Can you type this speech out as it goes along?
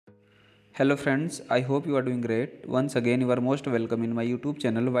Hello friends, I hope you are doing great. Once again, you are most welcome in my YouTube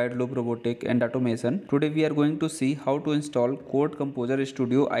channel Wide Loop Robotic and Automation. Today we are going to see how to install Code Composer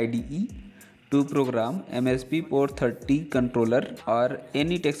Studio IDE to program MSP430 controller or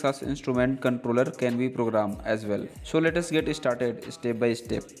any Texas Instrument controller can be programmed as well. So let us get started step by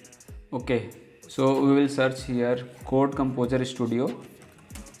step. Okay, so we will search here Code Composer Studio.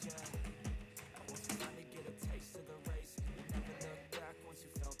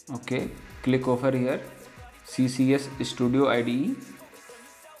 Okay, click over here CCS Studio IDE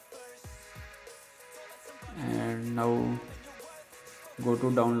and now go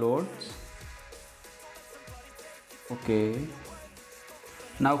to downloads. Okay,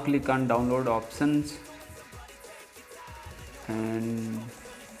 now click on download options and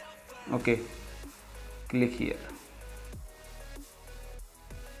okay, click here,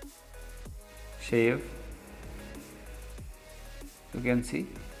 save. You can see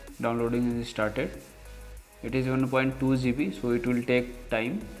downloading is started. It is 1.2 GB, so it will take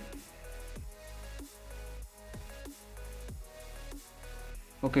time.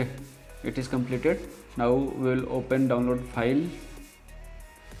 Okay, it is completed. Now we will open download file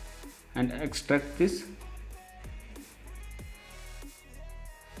and extract this.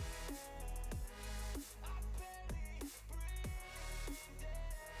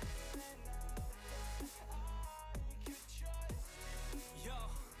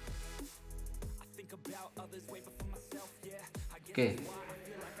 Okay,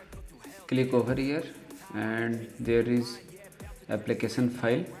 click over here and there is application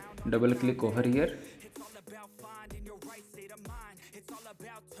file. Double click over here.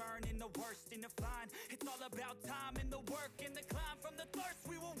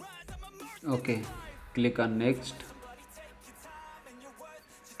 Okay, click on next,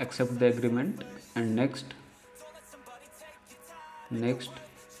 accept the agreement and next.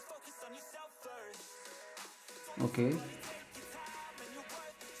 Okay,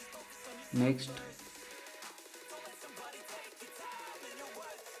 next.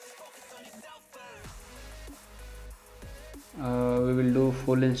 We will do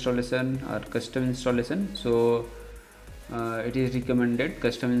full installation or custom installation, so it is recommended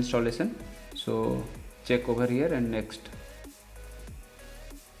custom installation, so check over here and next.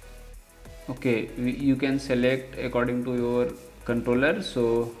 Okay, you can select according to your controller,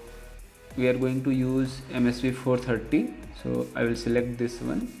 so we are going to use MSP430, so I will select this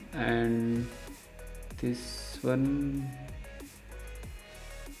one and this one.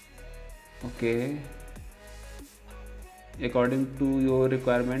 Okay, according to your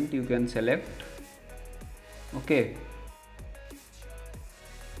requirement you can select. Okay,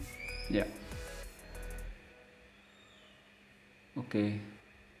 yeah, okay,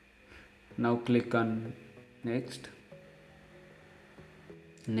 now click on next.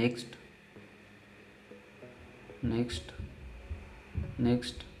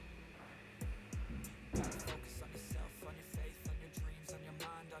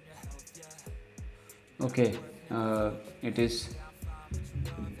 Okay, it is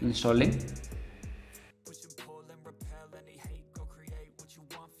installing.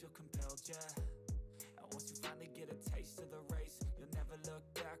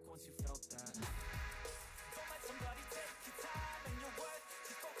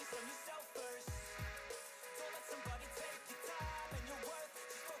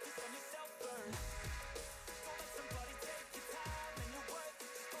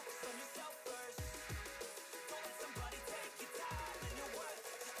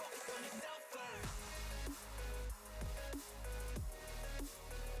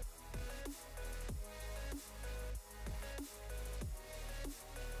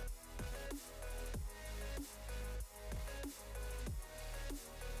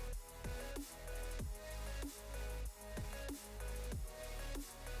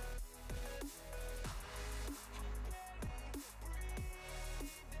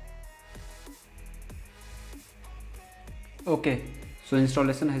 Okay, so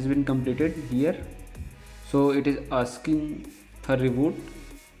installation has been completed here, so it is asking for reboot.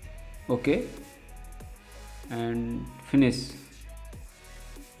 Okay, and finish.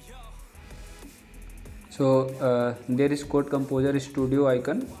 So there is Code Composer Studio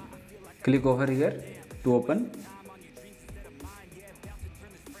icon. Click over here to open.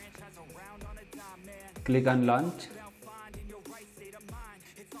 Click on launch.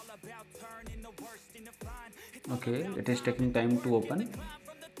 Okay, it is taking time to open.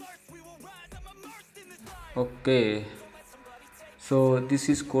 Okay, so this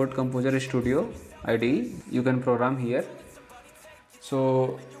is Code Composer Studio IDE. You can program here.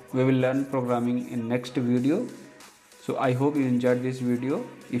 So we will learn programming in next video. So So I hope you enjoyed this video.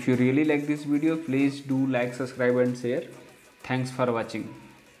 If you really like this video, please do like, subscribe and share. Thanks for watching.